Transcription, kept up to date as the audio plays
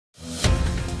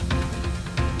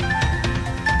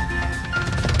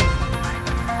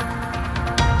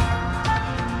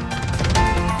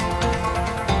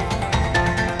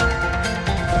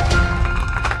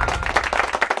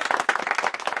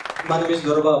My name is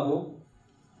Dorababu.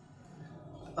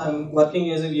 I'm working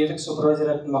as a VFX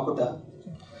supervisor at Makuta.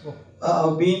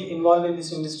 I've been involved in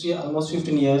this industry almost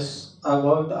 15 years. I've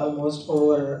worked almost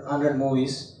over 100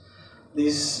 movies.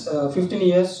 These 15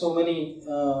 years, so many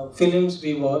films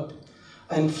we worked,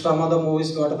 and some other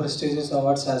movies got prestigious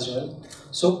awards as well.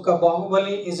 So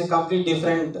Bahubali is a completely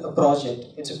different project.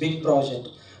 It's a big project.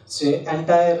 It's an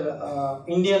entire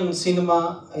Indian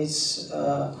cinema is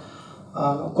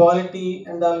quality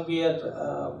and all. We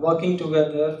are working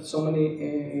together. So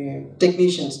many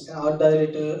technicians, art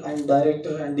director and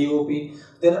DOP.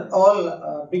 There are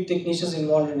all big technicians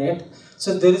involved in it.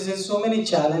 So there is so many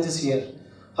challenges here.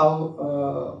 How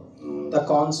the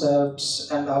concepts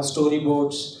and our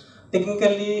storyboards.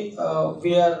 Technically, we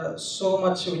did so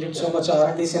much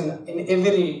R&Ds in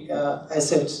every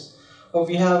assets.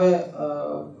 We have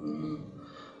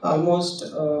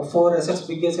almost 4 assets,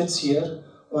 big assets here.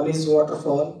 One is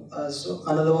Waterfall, so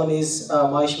another one is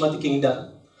Mahishmati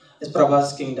Kingdom, is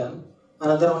Prabhas Kingdom.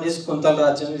 Another one is Kuntal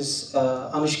Rajan, is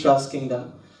Anushka's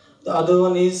Kingdom. The other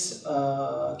one is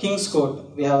King's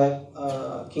Court. We have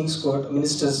a King's Court,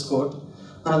 Minister's Court.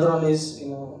 Another one is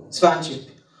Swanship.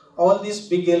 All these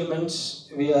big elements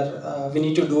we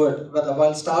need to do it. But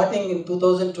while starting in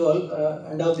 2012,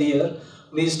 end of the year,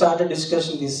 we started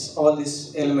discussing all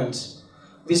these elements.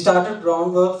 We started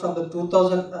groundwork from the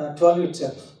 2012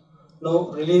 itself.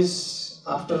 Now release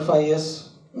after 5 years,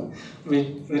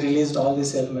 we released all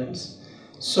these elements.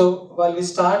 So while we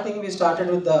started with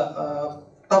the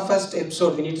toughest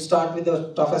episode. We need to start with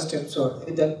the toughest episode.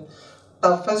 The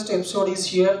toughest episode is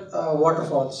here,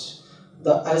 Waterfalls.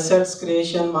 The assets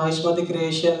creation, Mahishmati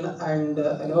creation, and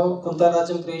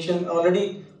Kuntarajan creation.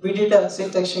 Already we did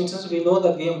set extensions. We know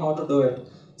the game how to do it.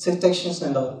 Set extensions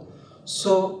and all.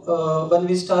 So when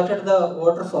we started the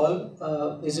Waterfall,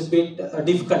 is a bit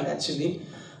difficult actually.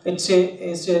 It's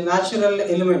a natural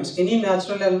elements. Any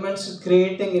natural elements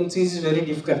creating in scenes is very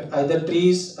difficult. Either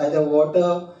trees, either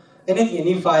water,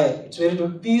 any fire. It's very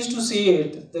good. We used to see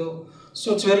it.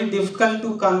 So it's very difficult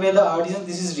to convey the audience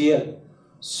this is real.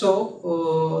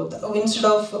 So instead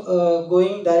of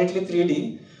going directly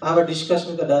 3D, I have a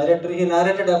discussion with the director. He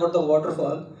narrated about the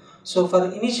waterfall. So for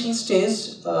initial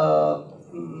stage,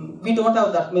 we don't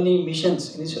have that many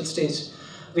missions. Initial stage,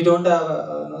 we don't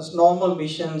have normal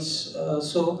missions.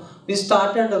 So we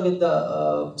started with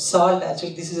the salt.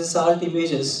 Actually, this is a salt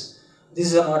images.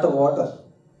 This is not a water.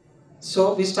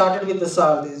 So we started with the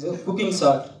salt. This is cooking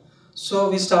salt.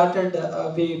 So we started.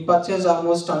 We purchased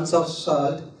almost tons of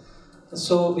salt.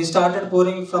 So we started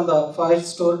pouring from the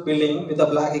 5-store building with the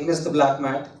black against the black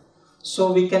mat.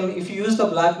 So we can, if you use the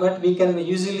black mat, we can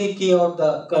easily key out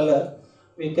the color.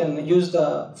 We can use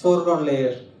the foreground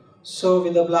layer. So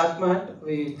with the black mat,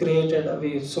 we created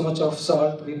so much of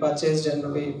salt we purchased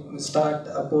and we start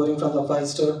pouring from the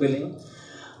 5-store building.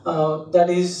 That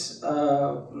is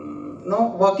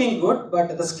working good,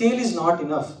 but the scale is not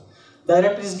enough.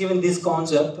 Director is given this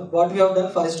concept. What we have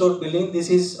done 5-store building, this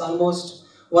is almost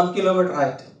 1 kilometer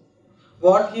height.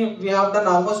 What we have done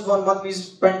almost 1 month, we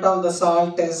spent on the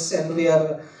salt tests and we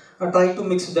are trying to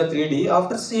mix with the 3D.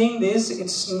 After seeing this,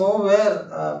 it's nowhere,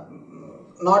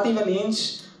 not even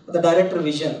inch the director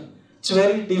vision. It's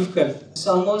very difficult. It's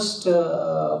almost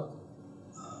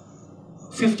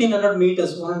 1500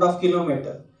 meters, 1.5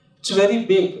 kilometer. It's very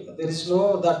big. There is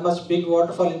no that much big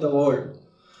waterfall in the world.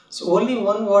 So only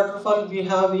one waterfall we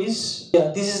have is,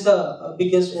 this is the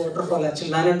biggest waterfall actually,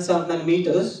 979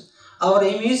 meters. Our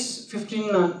aim is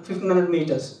 1500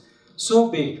 meters. So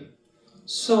big.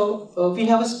 So we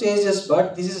have a stages,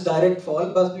 but this is direct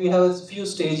fall, but we have a few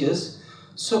stages.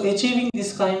 So achieving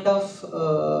this kind of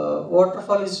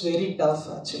waterfall is very tough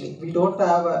actually. We don't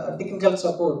have a technical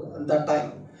support at that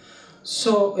time.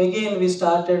 So again we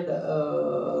started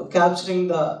capturing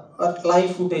the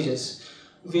live footages.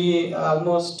 We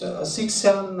almost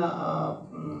 6-7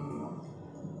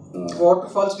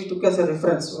 waterfalls we took as a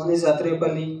reference. One is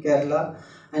Atrepalli, Kerala,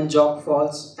 and Jog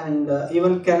Falls, and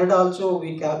even Canada also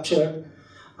we captured,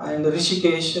 and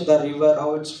Rishikesh, the river,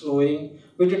 how it's flowing.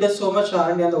 We did so much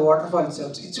R&D on the waterfall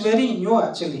itself. It's very new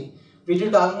actually. We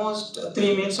did almost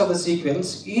 3 minutes of a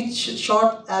sequence. Each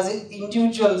shot has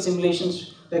individual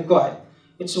simulations required.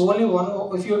 It's only one.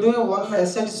 If you do one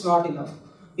asset, it's not enough.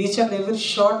 Each and every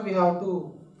shot we have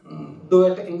to do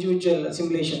it individual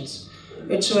simulations.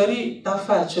 It's very tough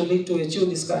actually to achieve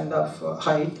this kind of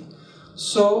height.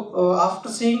 So after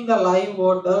seeing the live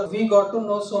water, we got to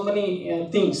know so many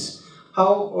things.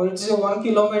 How it's a 1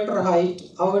 kilometer height,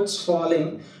 how it's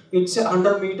falling. It's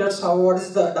 100 meters. What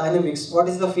is the dynamics? What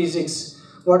is the physics?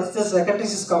 What is the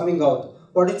secondaries is coming out?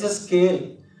 What is the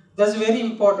scale? That's very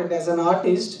important as an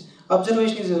artist.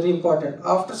 Observation is very important.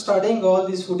 After studying all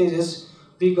these footages,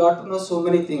 we got to know so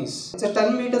many things. It's a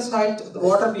 10 meters height, the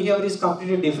water behavior is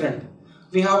completely different.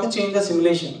 We have to change the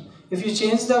simulation. If you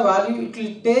change the value, it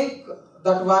will take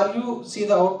that value, see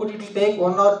the output, it will take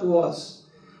 1 or 2 hours.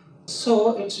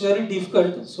 So it's very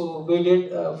difficult. So we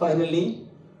did finally.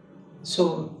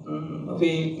 So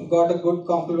we got a good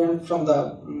compliment from the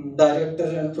director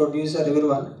and producer,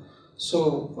 everyone. So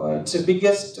it's the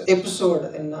biggest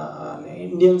episode in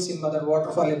Indian cinema. That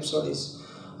waterfall episode is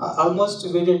almost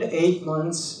we did 8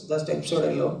 months just episode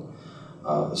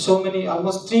alone. So many,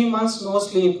 almost 3 months no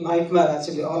sleep, nightmare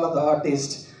actually. All of the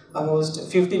artists,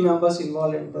 almost 50 members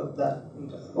involved into that,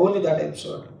 only that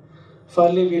episode.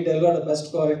 Finally, we delivered the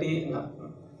best quality in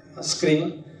a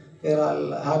screen. We are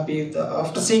all happy.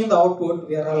 After seeing the output,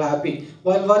 we are all happy.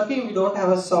 While working, we don't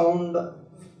have a sound.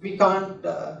 We can't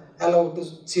allow to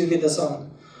see with the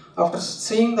sound. After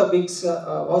seeing the big,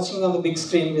 watching on the big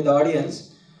screen with the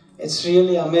audience, it's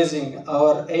really amazing.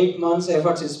 Our 8 months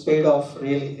efforts is paid off.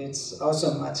 Really, it's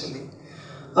awesome actually.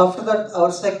 After that,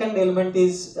 our second element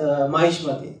is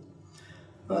Mahishmati.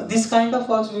 This kind of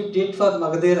works we did for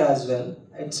Magadera as well.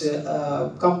 It's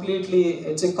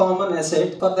it's a common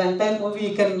asset. For the entire movie,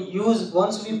 we can use,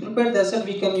 once we prepare the asset,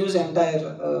 we can use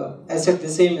entire asset, the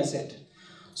same asset.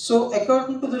 So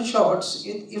according to the shots,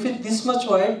 if it's this much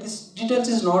wide, this details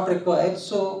is not required.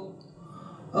 So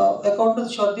according to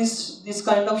the shot, this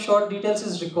kind of shot details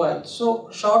is required. So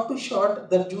shot to shot,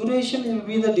 the duration will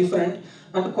be the different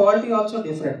and quality also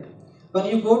different. When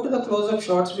you go to the close-up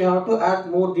shots, we have to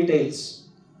add more details.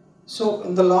 So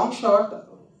in the long shot,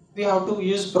 we have to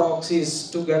use proxies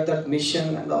to get that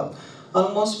mission and all.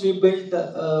 Almost we built,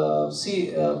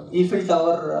 Eiffel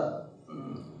Tower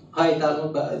height,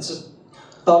 it's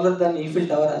taller than Eiffel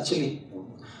Tower actually.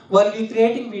 While we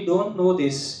creating, we don't know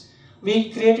this.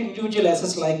 We create individual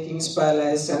assets like King's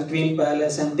Palace and Queen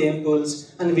Palace and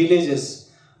temples and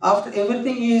villages. After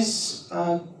everything is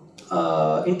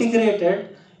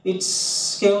integrated,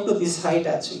 it's came to this height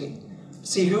actually.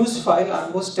 It's a huge file,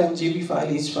 almost 10 GB file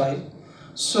each file.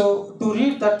 So to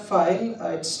read that file,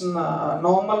 it's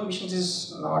normal machines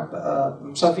is not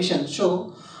sufficient.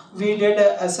 So we did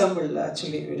assemble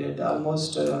actually. We did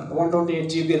almost 128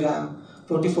 GB RAM,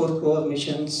 24 crore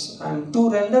missions, and to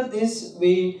render this,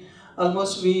 we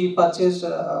purchased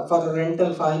for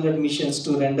rental 500 missions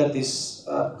to render this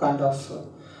kind of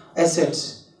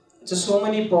assets. It's so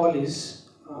many polys.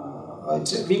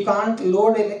 We can't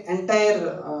load an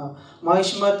entire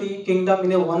Mahishmati kingdom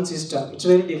in a one system. It's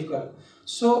very difficult.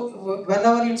 So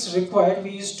whenever it's required, we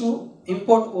used to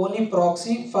import only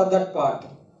proxy for that part.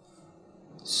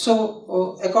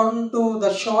 So according to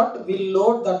the shot, we'll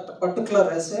load that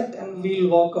particular asset and we'll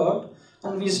work out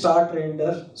and we start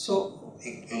render. So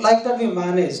like that we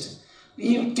managed.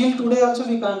 Till today also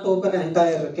we can't open an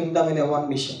entire kingdom in a one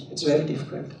mission. It's very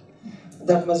difficult.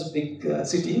 That much big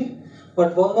city.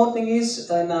 But one more thing is,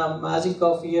 magic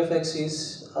of VFX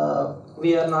is,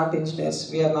 we are not engineers,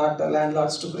 we are not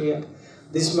landlords to create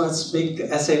this much big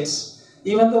assets.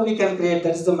 Even though we can create,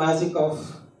 that's the magic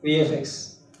of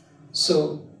VFX.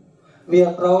 So we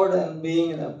are proud and being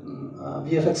in a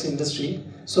VFX industry.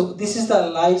 So this is the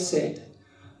live set.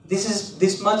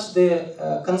 This much they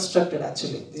constructed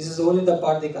actually. This is only the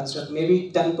part they construct, maybe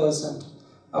 10%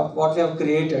 of what we have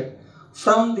created.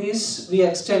 From this we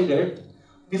extended.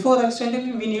 Before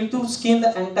extending, we need to scan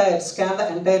the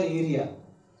entire area.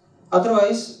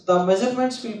 Otherwise, the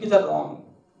measurements will be the wrong.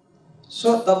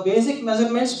 So the basic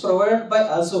measurements provided by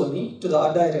us only to the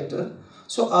art director.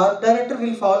 So art director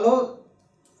will follow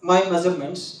my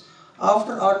measurements.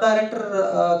 After art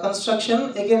director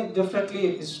construction, again differently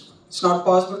it's not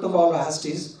possible to follow as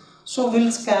it is. So we'll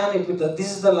scan it with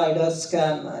this is the LiDAR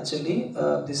scan actually,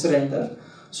 this render.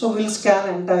 So we'll scan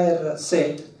entire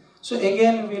set. So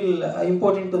again we'll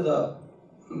import into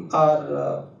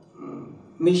our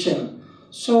mission.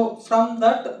 So from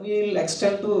that we'll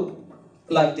extend to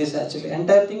like this actually.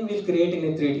 Entire thing we'll create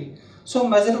in a 3D. So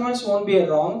measurements won't be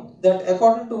wrong. That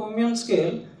according to human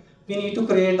scale, we need to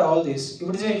create all this. If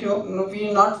it is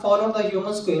we not follow the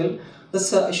human scale,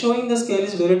 showing the scale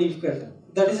is very difficult.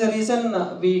 That is the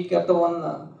reason we kept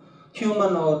one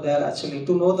human over there actually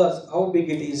to know how big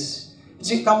it is.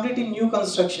 It's a completely new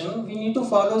construction. We need to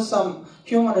follow some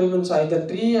human elements, either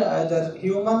tree, either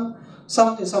human,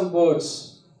 some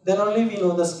birds. Then only we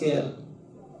know the scale.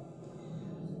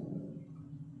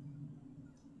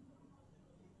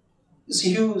 It's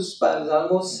huge palace,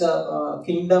 almost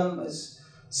kingdom is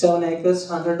 7 acres,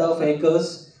 100 of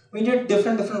acres. We did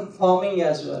different farming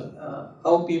as well.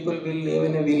 How people will live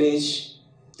in a village.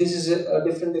 This is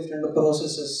different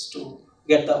processes to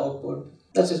get the output.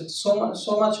 That's it. So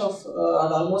much of,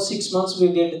 and almost 6 months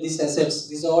we did these assets.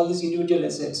 These are all these individual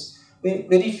assets.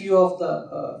 Very few of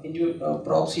the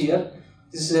props here.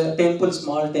 This is a temple,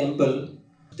 small temple.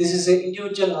 This is a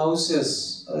individual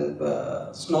houses.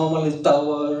 Normal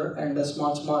tower and a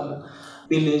small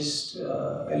village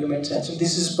elements. Actually,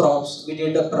 this is props. We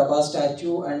did a Prabha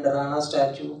statue and a Rana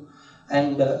statue,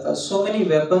 and so many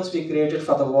weapons we created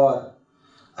for the war,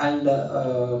 and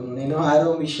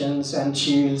arrow missions and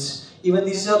shields. Even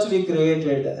this is also we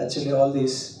created actually all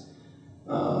these,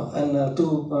 and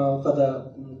two for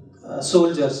the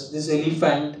soldiers. This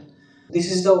elephant. This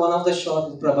is the one of the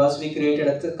shot with Prabhas we created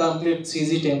at the complete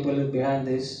CG temple behind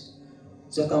this.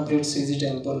 It's a complete CG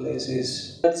temple. This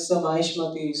is the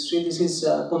Mahishmati history. This is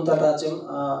Kuntal Rajam,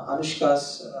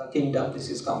 Anushka's kingdom. This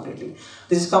is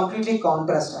completely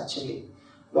contrast actually.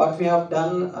 What we have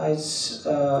done is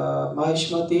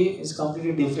Mahishmati is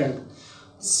completely different.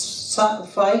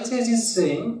 File size is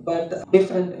same but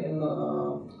different in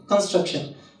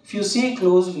construction. If you see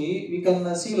closely, we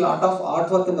can see a lot of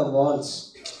artwork in the walls.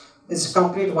 It's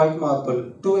complete white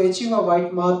marble. To achieve a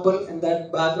white marble in that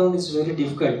background is very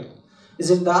difficult. It's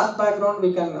in dark background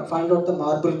we can find out the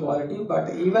marble quality,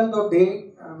 but even though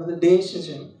the day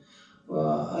session,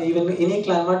 even any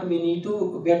climate we need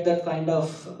to get that kind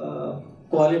of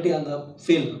quality on the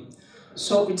film.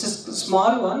 So it's a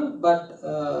small one, but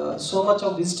so much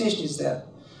of vegetation is there.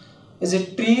 Is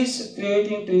it trees,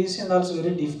 creating trees and also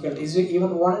very difficult. Is it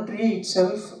even one tree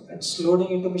itself, it's loading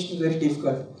into machine is very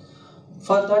difficult.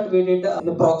 For that we did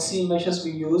the proxy measures we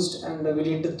used, and we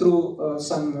did through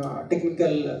some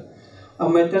technical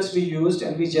methods we used,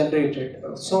 and we generated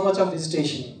so much of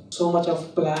vegetation, so much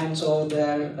of plants over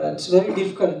there. It's very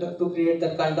difficult to create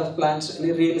that kind of plants in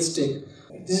a realistic.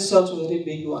 This is also a very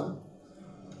big one.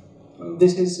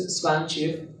 This is Swan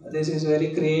Ship. This is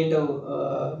very creative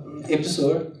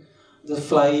episode. The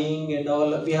flying and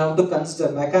all. We have to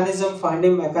consider mechanism.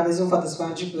 Finding mechanism for the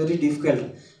Swan Ship very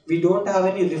difficult. We don't have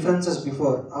any references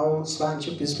before how Swan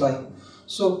Ship is flying.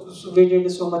 So we did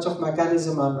so much of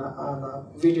mechanism on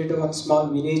we did one small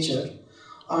miniature.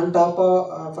 On top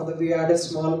of we added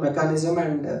small mechanism,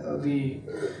 and we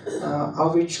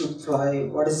how it should fly,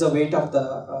 what is the weight of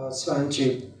the Swan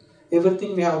Ship.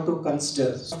 Everything we have to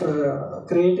consider. After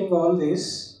creating all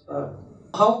this,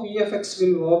 how VFX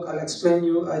will work, I'll explain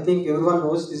you. I think everyone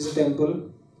knows this is a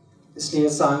temple. It's near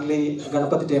Sangli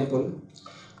Ganapati temple.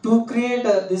 To create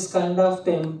this kind of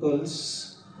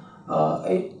temples,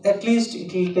 at least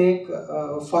it will take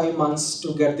 5 months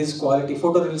to get this quality,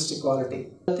 photorealistic quality.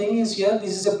 The thing is here,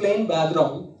 this is a plain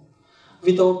background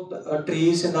without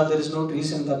trees, and there is no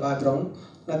trees in the background.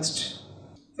 Next.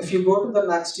 If you go to the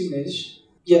next image,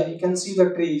 yeah, you can see the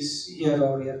trees here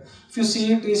or here. If you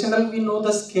see trees and all, we know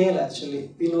the scale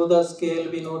actually. We know the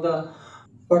scale, we know the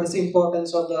what is the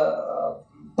importance of the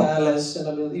palace and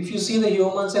all. If you see the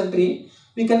humans and tree,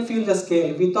 we can feel the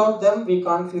scale. Without them, we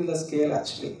can't feel the scale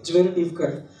actually. It's very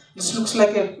difficult. It looks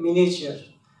like a miniature.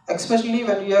 Especially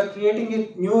when we are creating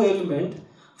a new element,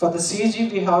 for the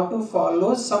CG we have to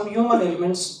follow some human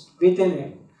elements within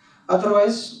it.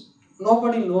 Otherwise,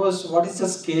 nobody knows what is the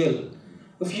scale.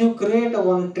 If you create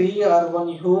one tree or one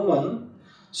human,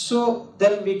 so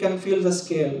then we can feel the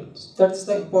scale. That's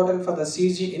the important for the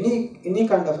CG, any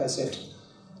kind of asset.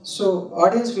 So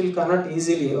audience will connect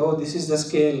easily. Oh, this is the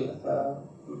scale.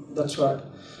 That's what.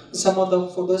 Some of the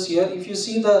photos here. If you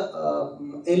see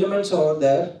the elements over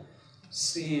there,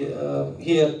 see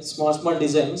here small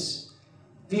designs.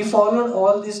 We followed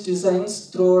all these designs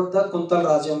throughout the Kuntal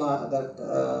Rajama, that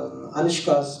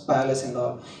Anushka's palace and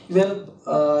all.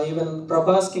 Even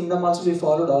Prabha's kingdom also we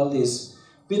followed all this.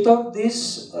 Without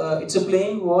this, it's a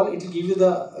plain wall. It will give you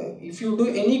the. If you do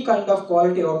any kind of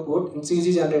quality output, in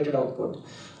CG generated output,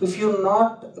 if you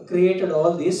not created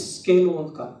all this, scale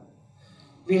won't come.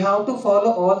 We have to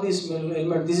follow all these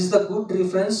elements. This is the good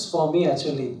reference for me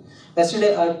actually.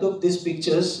 Yesterday I took these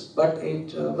pictures, but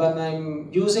when I'm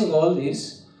using all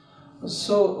these.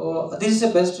 So this is the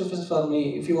best reference for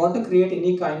me. If you want to create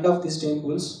any kind of these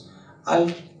temples, I'll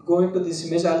go into this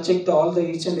image. I'll check all the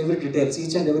each and every details,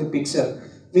 each and every pixel.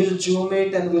 We'll zoom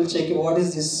it and we'll check what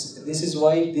is this. This is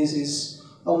why this is.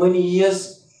 How many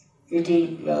years it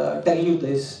will tell you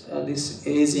this this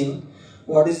aging.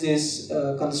 What is this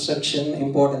construction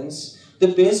importance? The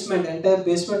basement, entire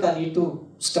basement, I need to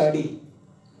study.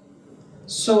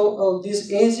 So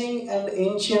this aging and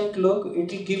ancient look,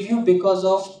 it will give you because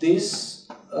of this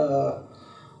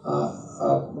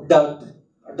dirt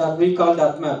we call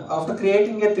dirt map. After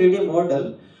creating a 3D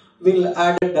model, we'll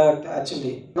add a dirt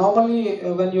actually. Normally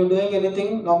when you're doing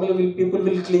anything, normally people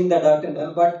will clean the dirt and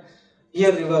all, but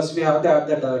here reverse, we have to add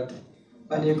the dirt.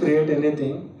 when you create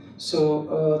anything.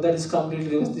 So that is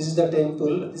completely, this is the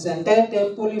temple. This entire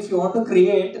temple, if you want to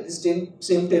create this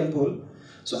same temple,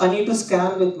 so I need to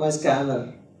scan with my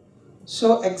scanner.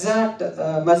 So exact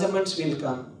measurements will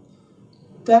come.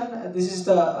 Then this is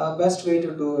the best way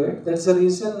to do it. That's the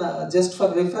reason, just for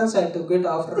reference, I took it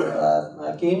after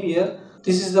I came here.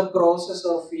 This is the process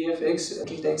of VFX. It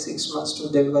will take 6 months to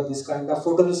deliver this kind of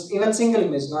photos, even single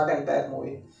image, not entire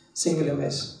movie. Single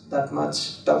image, that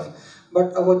much tough.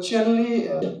 But virtually,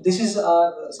 this is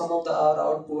our some of our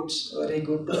outputs, very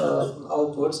good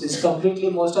outputs. This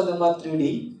completely, most of them are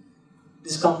 3D.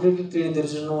 This completely 3D. There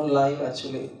is no live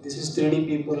actually. This is 3D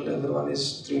people. Everyone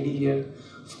is 3D here.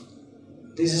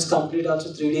 This is complete also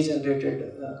 3D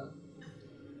generated.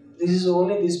 This is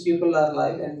only these people are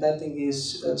live and that thing is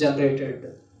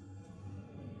generated.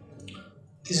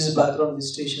 This is background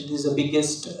visitation. This is the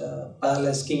biggest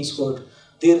palace, King's Court.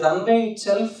 The runway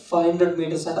itself 500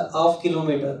 meters and a half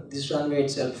kilometer. This runway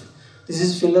itself. This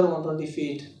is filler 120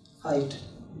 feet height.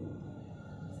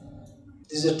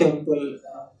 This is a temple.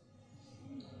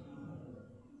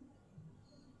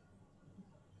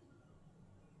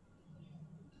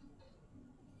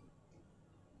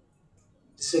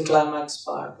 This is a climax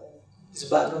part. This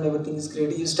background, everything is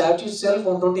created. The statue itself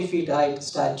 120 feet height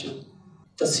statue.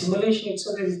 The simulation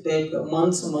itself will take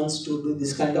months and months to do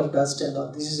this kind of dust and all.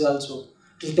 This is also,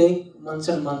 it will take months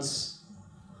and months.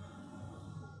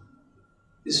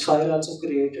 This file also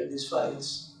created, these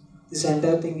files. This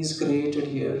entire thing is created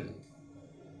here.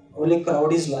 Only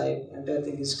crowd is live, entire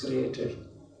thing is created.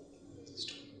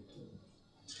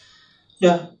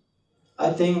 Yeah,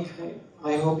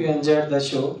 I hope you enjoyed the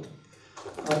show.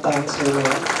 Thanks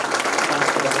everyone.